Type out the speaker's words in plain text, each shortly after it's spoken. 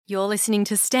You're listening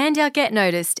to Stand Out Get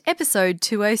Noticed, episode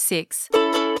 206.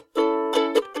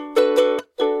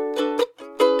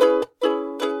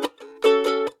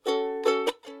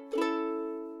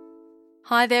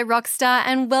 Hi there, Rockstar,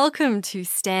 and welcome to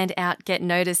Stand Out Get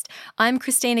Noticed. I'm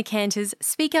Christina Canters,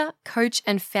 speaker, coach,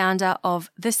 and founder of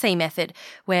The C Method,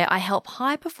 where I help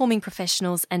high-performing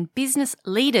professionals and business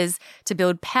leaders to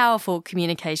build powerful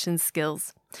communication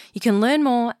skills. You can learn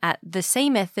more at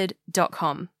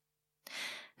thecmethod.com.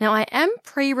 Now, I am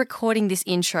pre-recording this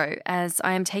intro as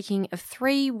I am taking a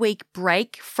 3-week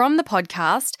break from the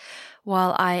podcast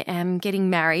while I am getting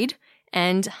married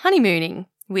and honeymooning,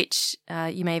 which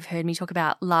you may have heard me talk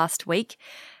about last week.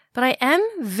 But I am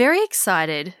very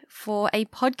excited for a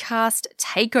podcast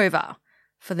takeover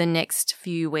for the next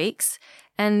few weeks.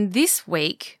 And this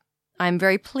week, I'm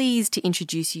very pleased to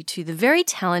introduce you to the very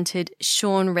talented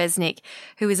Shaun Resnik,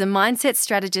 who is a mindset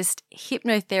strategist,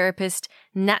 hypnotherapist,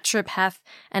 naturopath,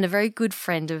 and a very good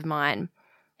friend of mine.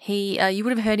 You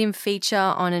would have heard him feature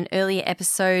on an earlier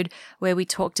episode where we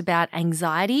talked about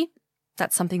anxiety.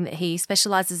 That's something that he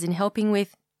specializes in helping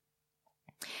with.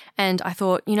 And I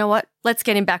thought, you know what, let's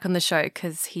get him back on the show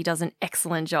because he does an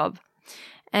excellent job.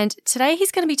 And today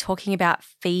he's going to be talking about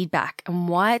feedback and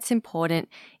why it's important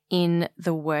in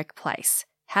the workplace,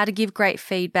 how to give great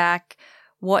feedback,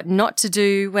 what not to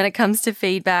do when it comes to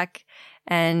feedback,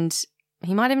 and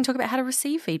he might even talk about how to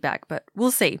receive feedback, but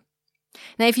we'll see.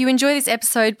 Now, if you enjoy this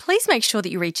episode, please make sure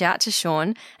that you reach out to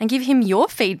Shaun and give him your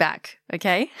feedback,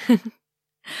 okay?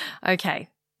 Okay,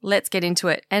 let's get into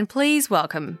it. And please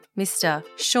welcome Mr.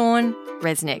 Shaun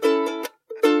Resnik.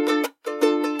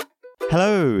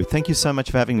 Hello, thank you so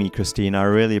much for having me, Christine. I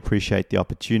really appreciate the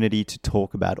opportunity to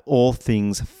talk about all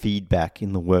things feedback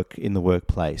in the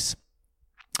workplace.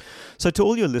 So to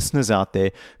all your listeners out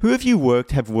there, who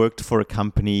have worked for a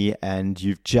company and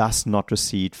you've just not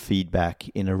received feedback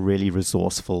in a really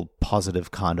resourceful,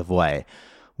 positive kind of way,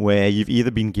 where you've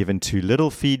either been given too little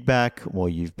feedback or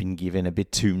you've been given a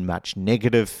bit too much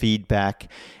negative feedback,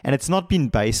 and it's not been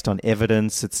based on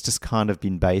evidence, it's just kind of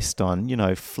been based on,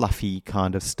 fluffy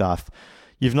kind of stuff.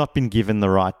 You've not been given the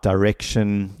right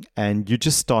direction, and you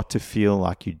just start to feel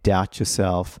like you doubt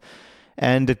yourself,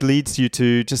 and it leads you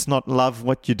to just not love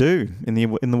what you do in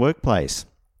the workplace.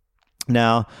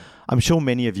 Now, I'm sure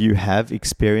many of you have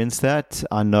experienced that.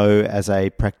 I know as a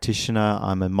practitioner,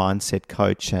 I'm a mindset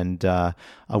coach, and I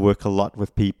work a lot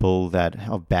with people that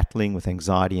are battling with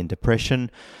anxiety and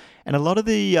depression. And a lot of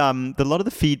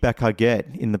the feedback I get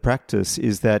in the practice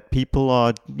is that people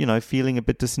are, feeling a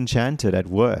bit disenchanted at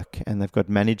work, and they've got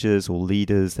managers or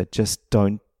leaders that just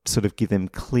don't sort of give them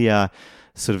clear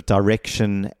sort of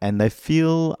direction, and they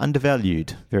feel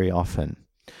undervalued very often.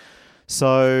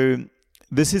 So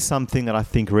this is something that I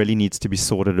think really needs to be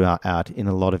sorted out in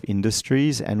a lot of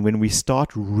industries. And when we start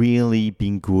really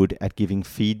being good at giving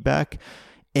feedback,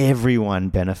 everyone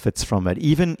benefits from it.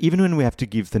 Even when we have to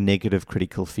give the negative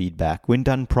critical feedback, when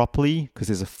done properly, because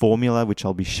there's a formula which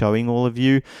I'll be showing all of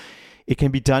you, it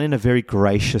can be done in a very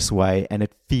gracious way and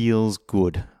it feels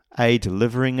good. A,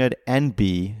 delivering it, and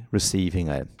B, receiving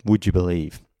it. Would you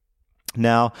believe?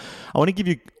 Now, I want to give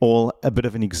you all a bit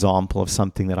of an example of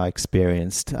something that I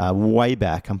experienced way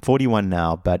back. I'm 41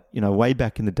 now, but way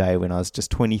back in the day when I was just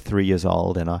 23 years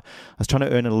old, and I was trying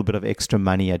to earn a little bit of extra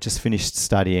money. I just finished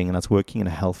studying, and I was working in a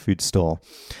health food store.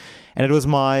 And it was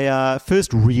my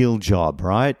first real job,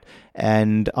 right?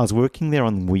 And I was working there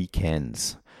on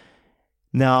weekends.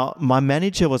 Now, my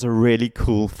manager was a really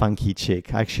cool, funky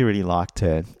chick. I actually really liked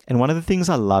her. And one of the things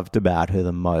I loved about her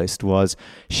the most was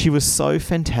she was so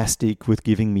fantastic with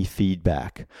giving me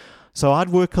feedback. So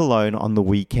I'd work alone on the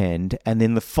weekend, and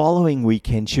then the following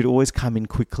weekend, she'd always come in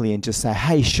quickly and just say,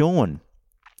 "Hey, Shaun,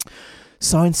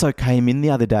 so-and-so came in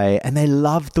the other day and they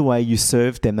loved the way you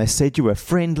served them. They said you were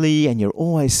friendly and you're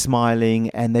always smiling,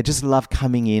 and they just love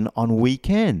coming in on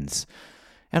weekends."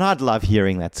 And I'd love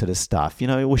hearing that sort of stuff,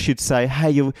 or she'd say,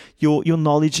 "Hey, your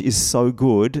knowledge is so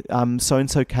good.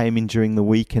 So-and-so came in during the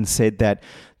week and said that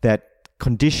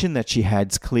condition that she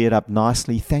had's cleared up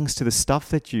nicely thanks to the stuff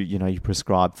that you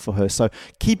prescribed for her. So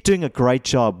keep doing a great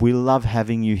job. We love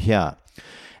having you here."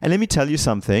 And let me tell you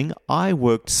something, I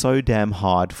worked so damn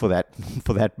hard for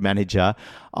that manager.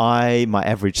 My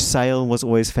average sale was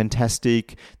always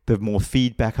fantastic. The more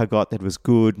feedback I got that was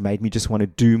good made me just want to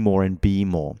do more and be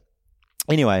more.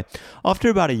 Anyway, after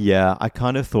about a year, I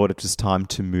kind of thought it was time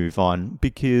to move on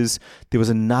because there was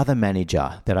another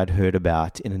manager that I'd heard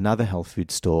about in another health food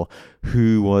store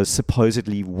who was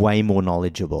supposedly way more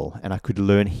knowledgeable, and I could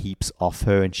learn heaps off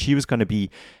her, and she was going to be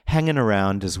hanging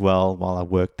around as well while I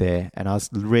worked there, and I was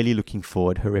really looking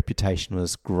forward. Her reputation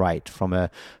was great from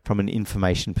an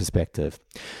information perspective.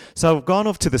 So I've gone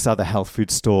off to this other health food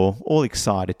store, all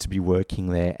excited to be working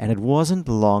there, and it wasn't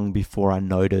long before I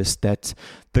noticed that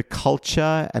the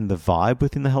culture and the vibe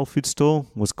within the health food store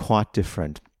was quite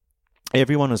different.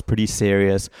 Everyone was pretty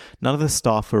serious. None of the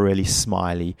staff were really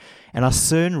smiley. And I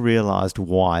soon realized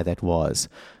why that was.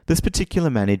 This particular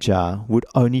manager would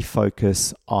only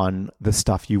focus on the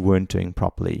stuff you weren't doing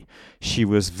properly. She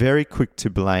was very quick to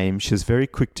blame. She was very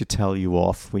quick to tell you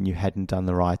off when you hadn't done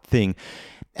the right thing.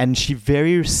 And she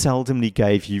very seldomly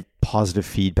gave you positive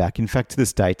feedback. In fact, to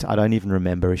this date, I don't even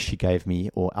remember if she gave me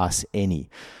or us any.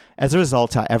 As a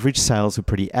result, our average sales were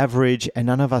pretty average, and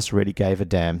none of us really gave a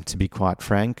damn, to be quite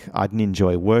frank. I didn't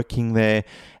enjoy working there,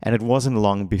 and it wasn't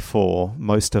long before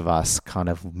most of us kind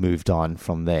of moved on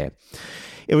from there.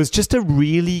 It was just a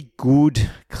really good,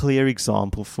 clear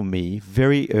example for me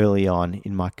very early on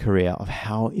in my career of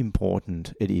how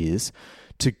important it is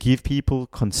to give people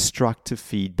constructive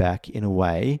feedback in a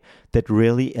way that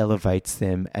really elevates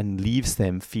them and leaves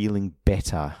them feeling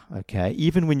better, okay?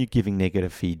 Even when you're giving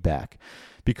negative feedback.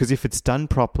 Because if it's done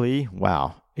properly,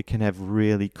 wow, it can have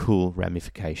really cool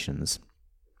ramifications.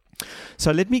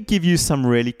 So let me give you some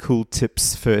really cool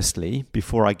tips firstly,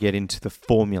 before I get into the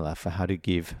formula for how to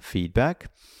give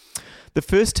feedback. The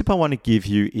first tip I want to give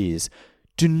you is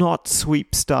do not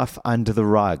sweep stuff under the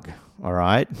rug, all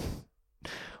right?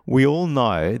 We all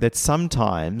know that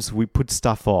sometimes we put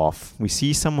stuff off. We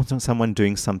see someone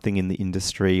doing something in the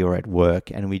industry or at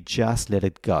work, and we just let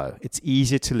it go. It's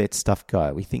easier to let stuff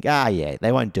go. We think, yeah,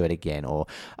 they won't do it again, or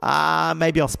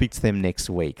maybe I'll speak to them next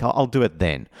week. I'll do it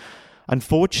then.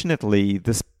 Unfortunately,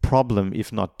 this problem,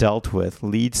 if not dealt with,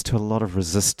 leads to a lot of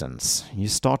resistance. You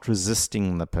start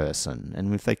resisting the person,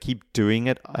 and if they keep doing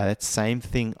it, that same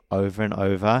thing over and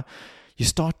over, you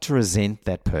start to resent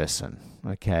that person,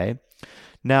 okay?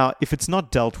 Now, if it's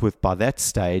not dealt with by that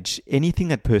stage, anything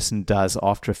that person does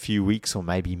after a few weeks or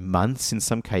maybe months, in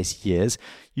some case years,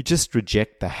 you just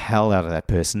reject the hell out of that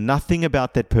person. Nothing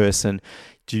about that person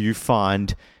do you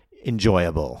find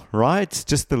enjoyable, right?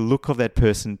 Just the look of that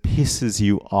person pisses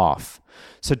you off.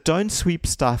 So don't sweep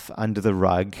stuff under the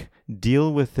rug.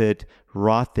 Deal with it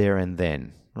right there and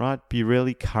then, right? Be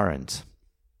really current.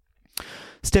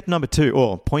 Step number 2,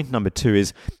 or point number 2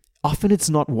 is, often it's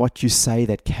not what you say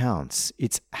that counts,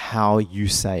 it's how you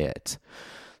say it.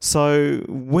 So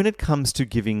when it comes to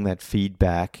giving that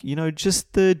feedback,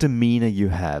 just the demeanor you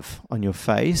have on your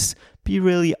face, be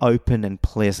really open and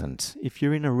pleasant. If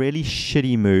you're in a really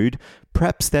shitty mood,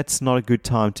 perhaps that's not a good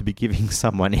time to be giving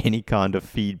someone any kind of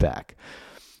feedback.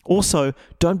 Also,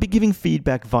 don't be giving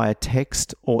feedback via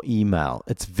text or email.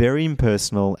 It's very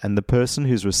impersonal, and the person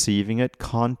who's receiving it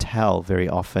can't tell very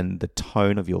often the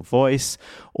tone of your voice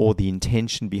or the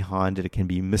intention behind it. It can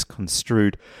be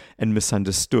misconstrued and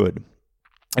misunderstood.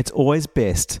 It's always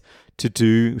best to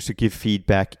give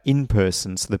feedback in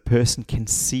person so the person can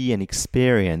see and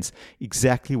experience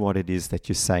exactly what it is that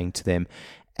you're saying to them.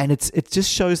 And it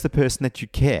just shows the person that you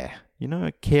care.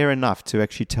 Care enough to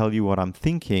actually tell you what I'm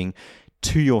thinking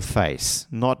to your face,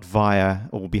 not via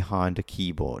or behind a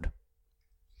keyboard.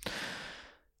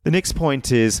 The next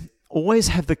point is always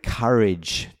have the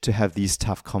courage to have these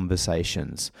tough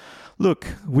conversations. Look,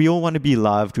 we all want to be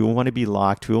loved, we all want to be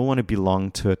liked, we all want to belong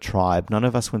to a tribe. None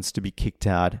of us wants to be kicked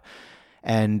out.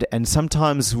 And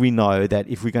sometimes we know that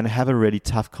if we're going to have a really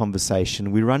tough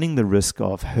conversation, we're running the risk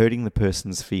of hurting the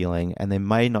person's feeling, and they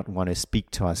may not want to speak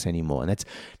to us anymore. And that's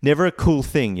never a cool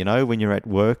thing, when you're at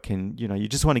work and, you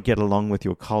just want to get along with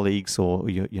your colleagues, or,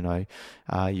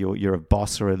 you're a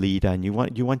boss or a leader, and you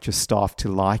want your staff to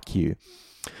like you.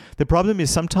 The problem is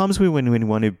sometimes when we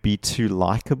want to be too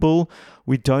likable,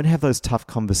 we don't have those tough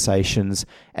conversations,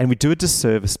 and we do a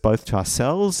disservice both to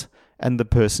ourselves and the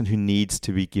person who needs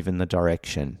to be given the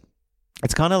direction.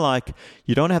 It's kind of like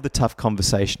you don't have the tough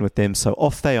conversation with them, so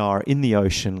off they are in the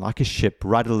ocean like a ship,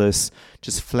 rudderless,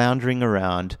 just floundering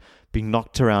around, being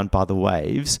knocked around by the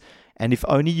waves. And if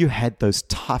only you had those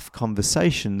tough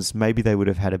conversations, maybe they would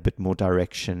have had a bit more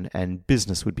direction and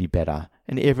business would be better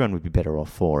and everyone would be better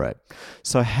off for it.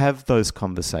 So have those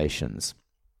conversations.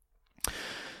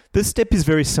 This step is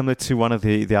very similar to one of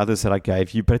the others that I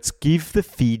gave you, but it's give the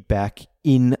feedback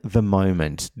in the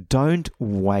moment. Don't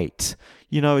wait.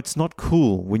 It's not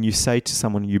cool when you say to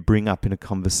someone you bring up in a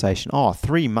conversation,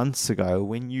 3 months ago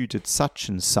when you did such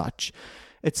and such.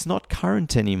 it's not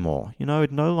current anymore.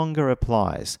 It no longer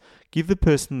applies. Give the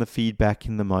person the feedback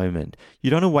in the moment. You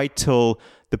don't want to wait till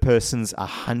the person's a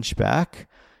hunchback,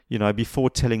 before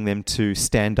telling them to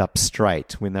stand up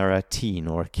straight when they're a teen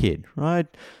or a kid, right?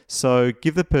 So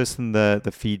give the person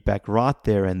the feedback right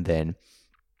there and then.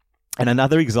 And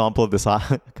another example of this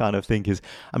I kind of think is,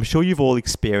 I'm sure you've all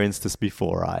experienced this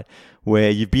before, right? Where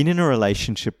you've been in a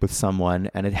relationship with someone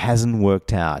and it hasn't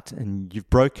worked out and you've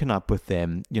broken up with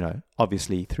them,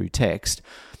 obviously through text.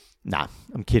 Nah,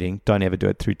 I'm kidding. Don't ever do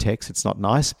it through text. It's not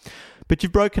nice. But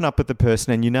you've broken up with the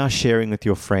person and you're now sharing with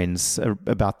your friends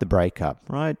about the breakup,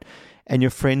 right? And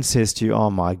your friend says to you, oh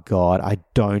my God, I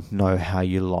don't know how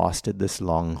you lasted this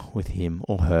long with him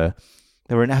or her.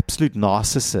 They were an absolute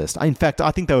narcissist. In fact,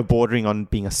 I think they were bordering on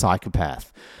being a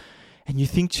psychopath. And you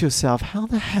think to yourself, how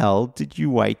the hell did you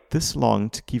wait this long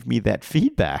to give me that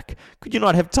feedback? Could you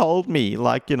not have told me,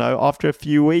 after a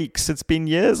few weeks? It's been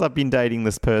years I've been dating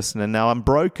this person and now I'm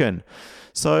broken.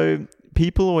 So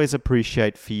people always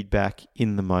appreciate feedback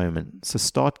in the moment. So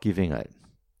start giving it.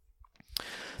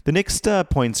 The next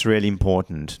point's really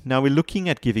important. Now we're looking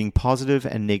at giving positive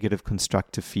and negative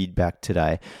constructive feedback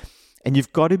today. And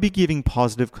you've got to be giving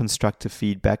positive constructive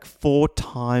feedback 4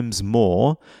 times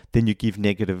more than you give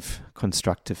negative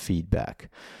constructive feedback.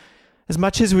 As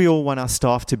much as we all want our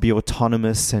staff to be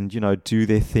autonomous and, do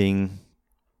their thing,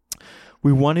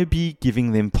 we want to be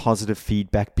giving them positive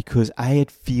feedback because A,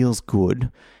 it feels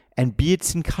good, and B,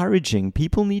 it's encouraging.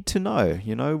 People need to know,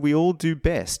 we all do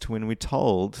best when we're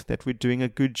told that we're doing a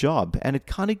good job, and it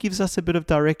kind of gives us a bit of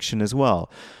direction as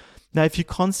well. Now, if you're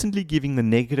constantly giving the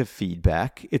negative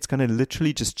feedback, it's going to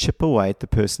literally just chip away at the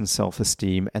person's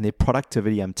self-esteem, and their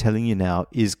productivity, I'm telling you now,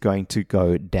 is going to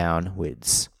go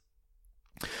downwards.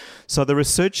 So the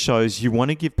research shows you want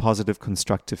to give positive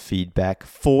constructive feedback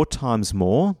 4 times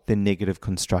more than negative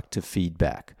constructive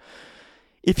feedback.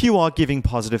 If you are giving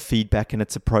positive feedback and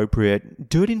it's appropriate,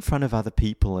 do it in front of other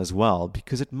people as well,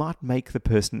 because it might make the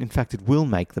person, in fact, it will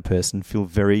make the person feel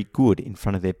very good in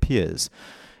front of their peers.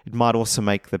 It might also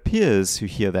make the peers who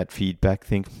hear that feedback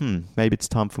think, maybe it's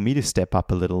time for me to step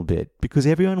up a little bit, because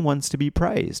everyone wants to be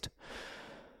praised.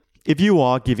 If you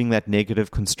are giving that negative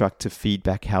constructive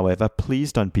feedback, however,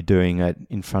 please don't be doing it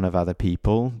in front of other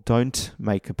people. Don't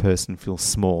make a person feel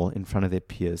small in front of their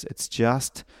peers. It's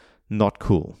just not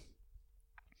cool.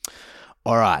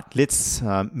 All right, let's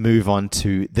move on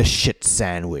to the shit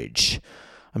sandwich.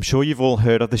 I'm sure you've all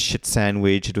heard of the shit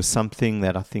sandwich. It was something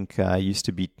that I think used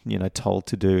to be, told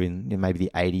to do in maybe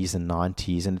the 80s and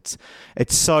 90s, and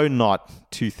it's so not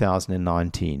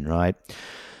 2019, right?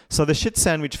 So the shit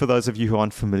sandwich, for those of you who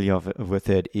aren't familiar with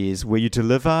it, is where you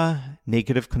deliver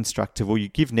negative constructive, or you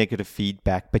give negative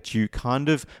feedback, but you kind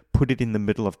of put it in the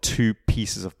middle of 2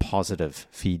 pieces of positive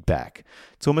feedback.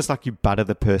 It's almost like you butter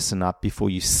the person up before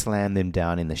you slam them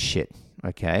down in the shit.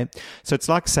 Okay, so it's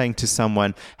like saying to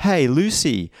someone, hey,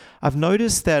 Lucy, I've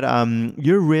noticed that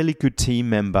you're a really good team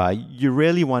member. You're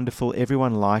really wonderful.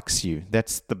 Everyone likes you.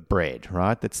 That's the bread,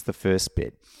 right? That's the first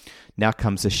bit. Now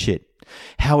comes the shit.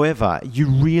 However, you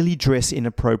really dress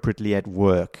inappropriately at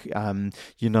work.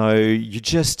 You're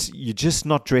just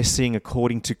not dressing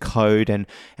according to code, and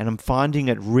I'm finding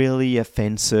it really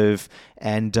offensive.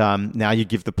 And now you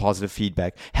give the positive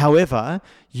feedback. However,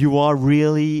 you are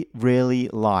really, really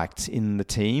liked in the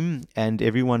team, and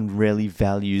everyone really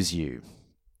values you.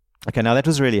 Okay, now that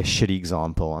was really a shitty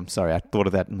example. I'm sorry, I thought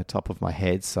of that in the top of my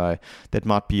head, so that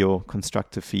might be your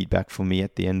constructive feedback for me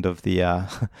at the end of the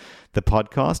the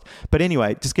podcast. But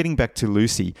anyway, just getting back to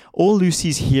Lucy, all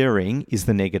Lucy's hearing is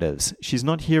the negatives. She's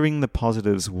not hearing the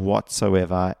positives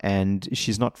whatsoever, and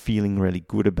she's not feeling really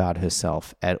good about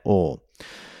herself at all.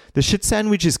 The shit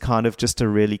sandwich is kind of just a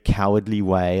really cowardly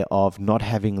way of not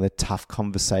having the tough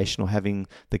conversation or having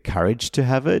the courage to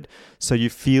have it. So you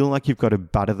feel like you've got to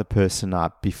butter the person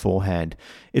up beforehand.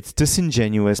 It's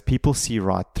disingenuous. People see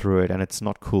right through it, and it's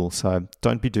not cool. So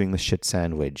don't be doing the shit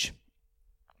sandwich.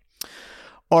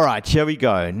 All right, here we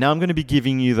go. Now I'm going to be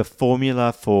giving you the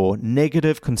formula for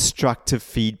negative constructive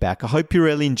feedback. I hope you're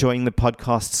really enjoying the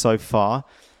podcast so far,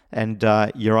 and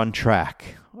you're on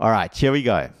track. All right, here we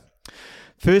go.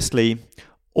 Firstly,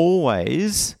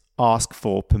 always ask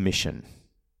for permission.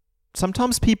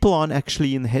 Sometimes people aren't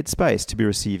actually in the headspace to be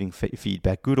receiving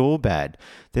feedback, good or bad.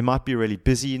 They might be really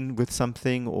busy with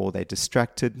something, or they're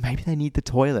distracted. Maybe they need the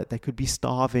toilet. They could be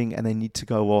starving and they need to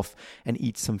go off and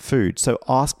eat some food. So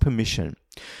ask permission.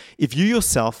 If you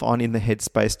yourself aren't in the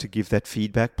headspace to give that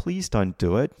feedback, please don't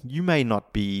do it. You may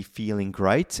not be feeling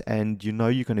great, and you know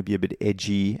you're going to be a bit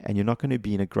edgy, and you're not going to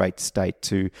be in a great state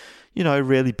to,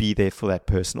 really be there for that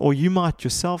person. Or you might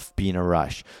yourself be in a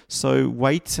rush. So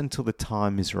wait until the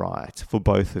time is right for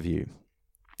both of you.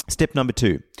 Step number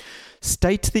 2,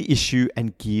 state the issue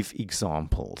and give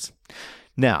examples.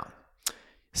 Now,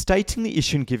 stating the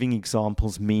issue and giving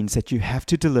examples means that you have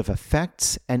to deliver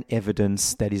facts and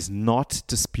evidence that is not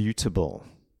disputable.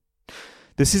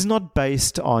 This is not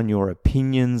based on your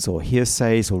opinions or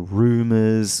hearsays or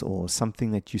rumors or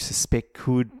something that you suspect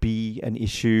could be an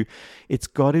issue. It's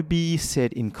got to be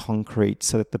said in concrete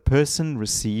so that the person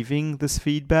receiving this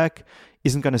feedback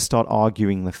isn't going to start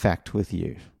arguing the fact with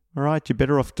you. All right, you're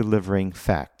better off delivering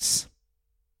facts.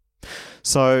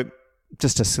 So,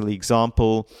 just a silly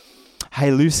example.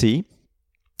 Hey, Lucy,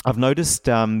 I've noticed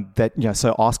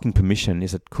so asking permission,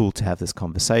 is it cool to have this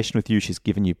conversation with you? She's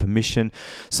given you permission.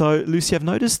 So, Lucy, I've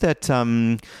noticed that,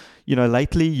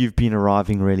 lately you've been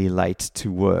arriving really late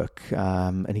to work.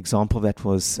 An example of that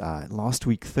was last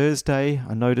week, Thursday,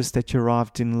 I noticed that you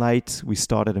arrived in late. We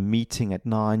started a meeting at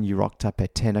 9. You rocked up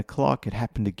at 10 o'clock. It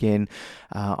happened again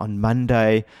on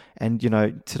Monday. And,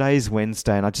 today's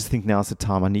Wednesday, and I just think now's the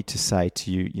time I need to say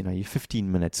to you, you're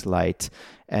 15 minutes late.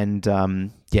 And,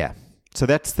 so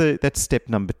that's step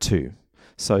number 2.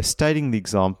 So stating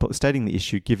the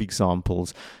issue, give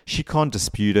examples. She can't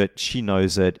dispute it. She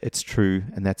knows it. It's true.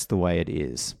 And that's the way it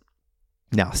is.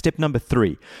 Now, step number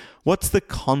 3. What's the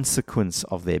consequence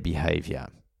of their behavior?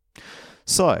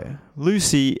 So,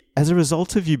 Lucy, as a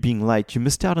result of you being late, you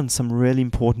missed out on some really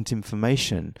important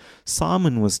information.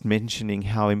 Simon was mentioning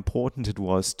how important it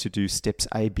was to do steps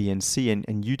A, B, and C,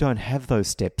 and you don't have those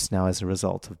steps now as a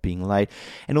result of being late.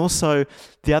 And also,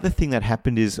 the other thing that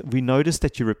happened is we noticed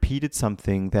that you repeated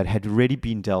something that had already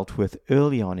been dealt with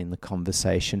early on in the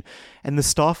conversation, and the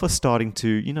staff are starting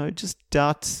to, just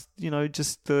doubt,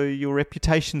 your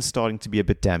reputation's starting to be a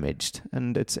bit damaged,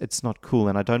 and it's not cool.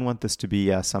 And I don't want this to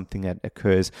be something that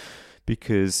occurs,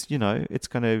 because it's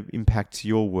going to impact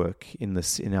your work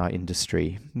in our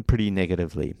industry pretty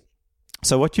negatively.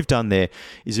 So what you've done there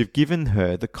is you've given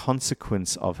her the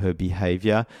consequence of her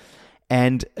behavior.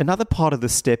 And another part of the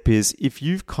step is, if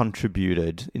you've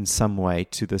contributed in some way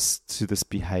to this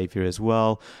behavior as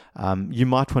well, you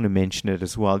might want to mention it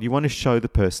as well. You want to show the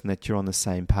person that you're on the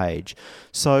same page.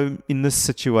 So in this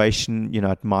situation,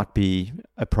 it might be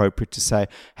appropriate to say,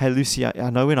 hey, Lucy, I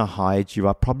know when I hired you,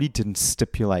 I probably didn't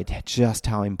stipulate just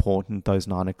how important those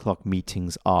 9 o'clock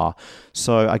meetings are.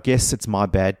 So I guess it's my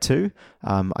bad too.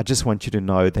 I just want you to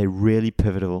know they're really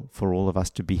pivotal for all of us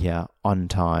to be here on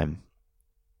time.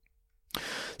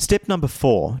 Step number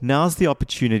 4, now's the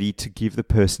opportunity to give the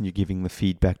person you're giving the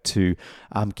feedback to,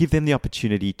 give them the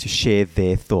opportunity to share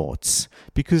their thoughts.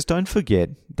 Because don't forget,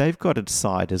 they've got a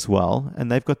side as well,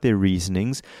 and they've got their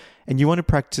reasonings, and you want to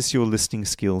practice your listening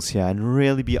skills here and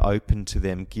really be open to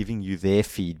them giving you their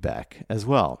feedback as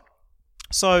well.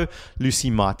 So Lucy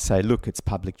might say, look, it's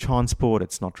public transport,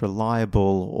 it's not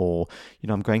reliable, or,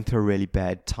 I'm going through a really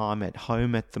bad time at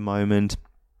home at the moment.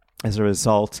 As a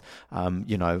result,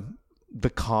 the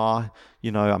car,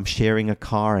 I'm sharing a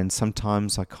car and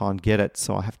sometimes I can't get it,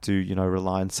 so I have to,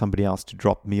 rely on somebody else to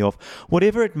drop me off.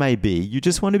 Whatever it may be, you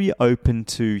just want to be open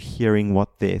to hearing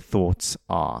what their thoughts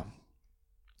are.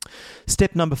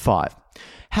 Step number 5.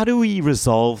 How do we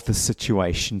resolve the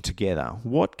situation together?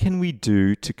 What can we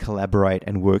do to collaborate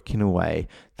and work in a way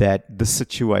that the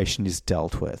situation is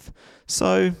dealt with?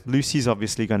 So Lucy's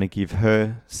obviously going to give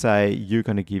her say, you're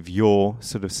going to give your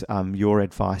your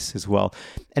advice as well.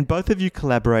 And both of you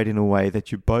collaborate in a way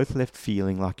that you're both left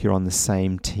feeling like you're on the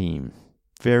same team.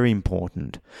 Very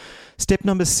important. Step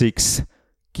number 6.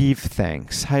 Give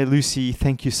thanks. Hey, Lucy,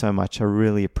 thank you so much. I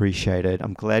really appreciate it.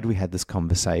 I'm glad we had this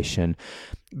conversation.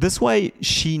 This way,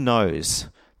 she knows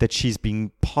that she's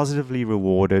being positively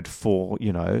rewarded for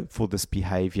this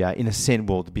behavior, in a sense,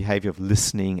 the behavior of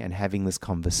listening and having this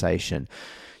conversation.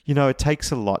 It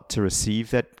takes a lot to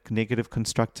receive that negative,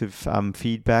 constructive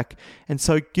feedback. And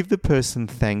so give the person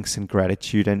thanks and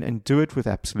gratitude and do it with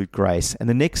absolute grace. And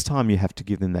the next time you have to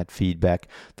give them that feedback,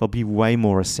 they'll be way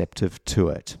more receptive to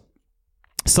it.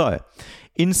 So,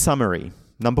 in summary,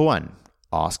 number 1,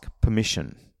 ask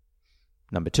permission.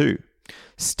 Number 2,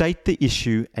 state the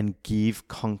issue and give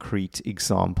concrete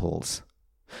examples.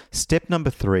 Step number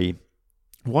 3,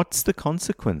 what's the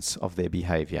consequence of their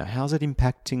behavior? How's it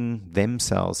impacting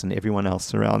themselves and everyone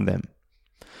else around them?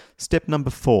 Step number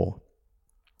 4,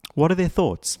 what are their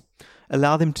thoughts?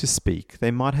 allow them to speak.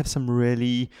 They might have some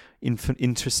really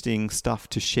interesting stuff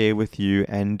to share with you,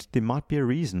 and there might be a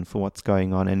reason for what's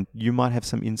going on, and you might have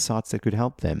some insights that could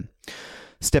help them.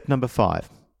 Step number 5.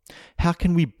 How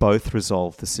can we both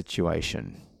resolve the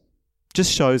situation?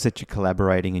 Just shows that you're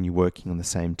collaborating and you're working on the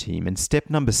same team. And step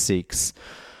number 6,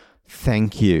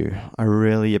 thank you. I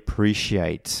really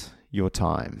appreciate your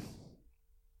time.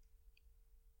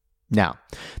 Now,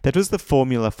 that was the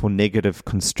formula for negative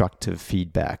constructive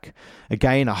feedback.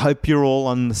 Again, I hope you're all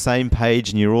on the same page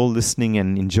and you're all listening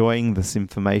and enjoying this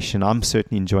information. I'm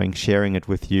certainly enjoying sharing it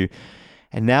with you.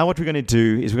 And now what we're going to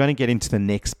do is we're going to get into the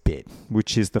next bit,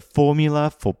 which is the formula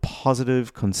for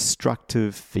positive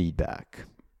constructive feedback.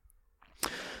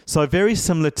 So very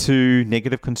similar to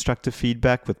negative constructive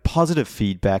feedback, with positive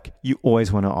feedback, you always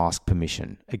want to ask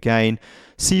permission. Again,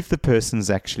 see if the person's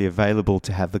actually available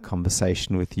to have the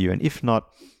conversation with you, and if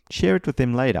not, share it with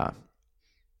them later.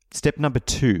 Step number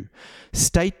 2,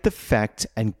 state the fact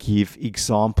and give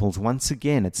examples. Once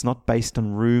again, it's not based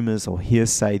on rumors or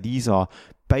hearsay. These are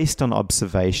based on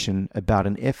observation about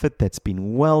an effort that's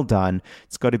been well done.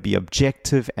 It's got to be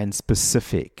objective and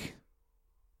specific.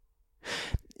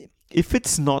 If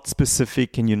it's not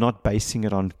specific and you're not basing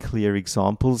it on clear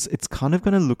examples, it's kind of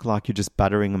going to look like you're just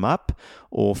buttering them up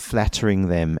or flattering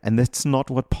them. And that's not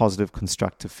what positive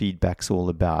constructive feedback's all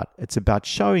about. It's about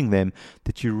showing them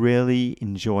that you're really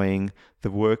enjoying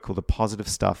the work or the positive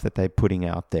stuff that they're putting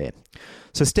out there.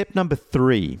 So step number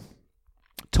 3,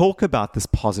 talk about this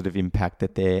positive impact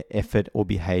that their effort or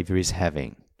behavior is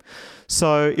having.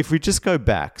 So if we just go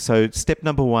back, so step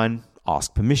number 1,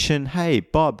 ask permission. Hey,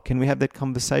 Bob, can we have that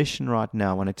conversation right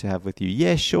now I wanted to have with you?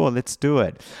 Yeah, sure, let's do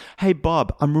it. Hey,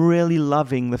 Bob, I'm really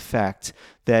loving the fact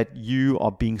that you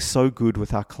are being so good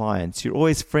with our clients. You're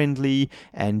always friendly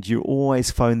and you always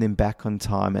phone them back on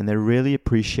time, and they're really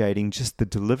appreciating just the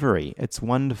delivery. It's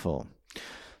wonderful.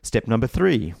 Step number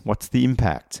 3, what's the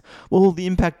impact? Well, the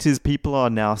impact is people are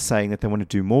now saying that they want to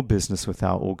do more business with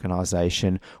our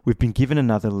organization. We've been given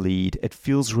another lead. It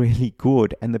feels really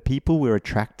good. And the people we're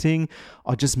attracting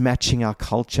are just matching our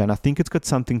culture. And I think it's got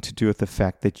something to do with the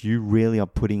fact that you really are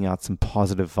putting out some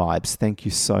positive vibes. Thank you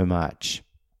so much.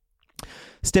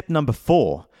 Step number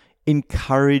 4,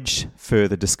 encourage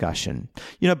further discussion.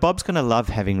 Bob's going to love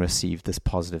having received this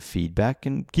positive feedback,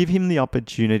 and give him the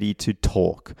opportunity to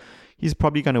talk. He's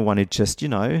probably going to want to just,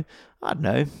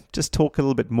 just talk a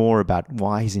little bit more about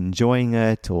why he's enjoying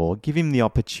it, or give him the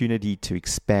opportunity to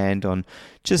expand on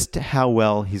just how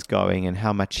well he's going and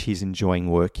how much he's enjoying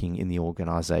working in the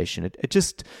organization.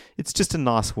 It's just a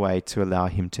nice way to allow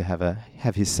him to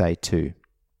have his say too.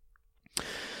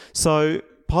 So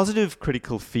positive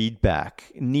critical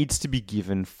feedback needs to be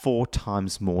given 4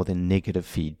 times more than negative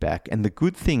feedback. And the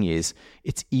good thing is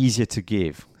it's easier to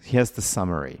give. Here's the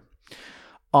summary.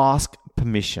 Ask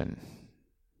permission.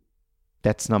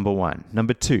 That's number 1.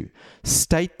 Number 2,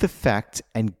 state the fact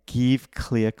and give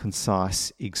clear,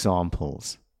 concise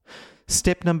examples.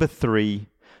 Step number 3,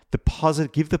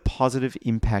 give the positive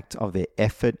impact of their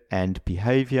effort and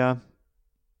behavior.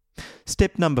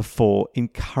 Step number 4,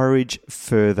 encourage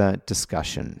further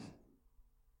discussion.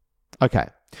 Okay,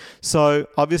 so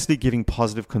obviously giving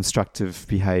positive constructive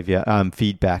behavior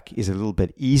feedback is a little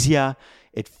bit easier.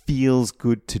 It feels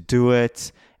good to do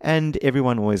it, and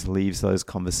everyone always leaves those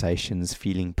conversations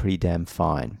feeling pretty damn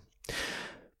fine.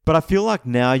 But I feel like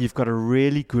now you've got a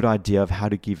really good idea of how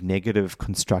to give negative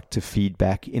constructive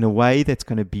feedback in a way that's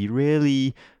going to be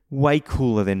really way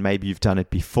cooler than maybe you've done it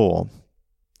before.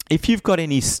 If you've got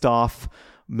any staff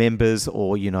members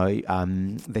or,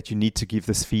 that you need to give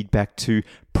this feedback to,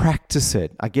 practice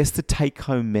it. I guess the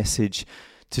take-home message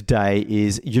today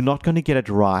is you're not going to get it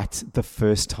right the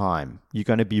first time. You're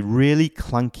going to be really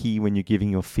clunky when you're giving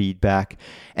your feedback,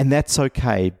 and that's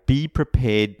okay. Be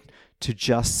prepared to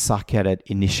just suck at it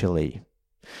initially.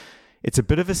 It's a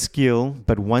bit of a skill,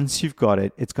 but once you've got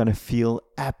it, it's going to feel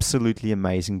absolutely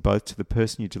amazing, both to the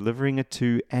person you're delivering it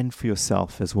to and for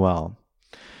yourself as well.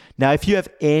 Now, if you have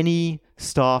any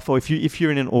staff, or if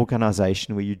you're in an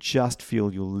organization where you just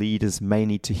feel your leaders may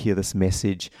need to hear this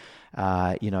message,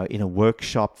 in a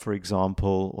workshop, for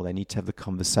example, or they need to have the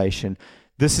conversation,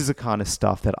 this is the kind of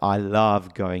stuff that I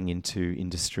love going into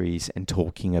industries and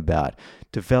talking about.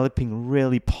 Developing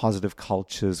really positive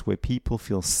cultures where people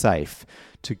feel safe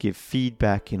to give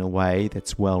feedback in a way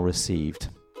that's well received.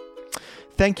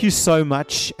 Thank you so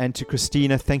much. And to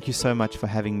Christina, thank you so much for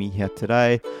having me here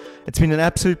today. It's been an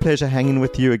absolute pleasure hanging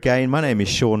with you again. My name is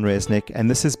Shaun Resnik, and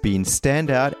this has been Stand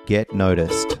Out, Get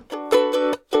Noticed.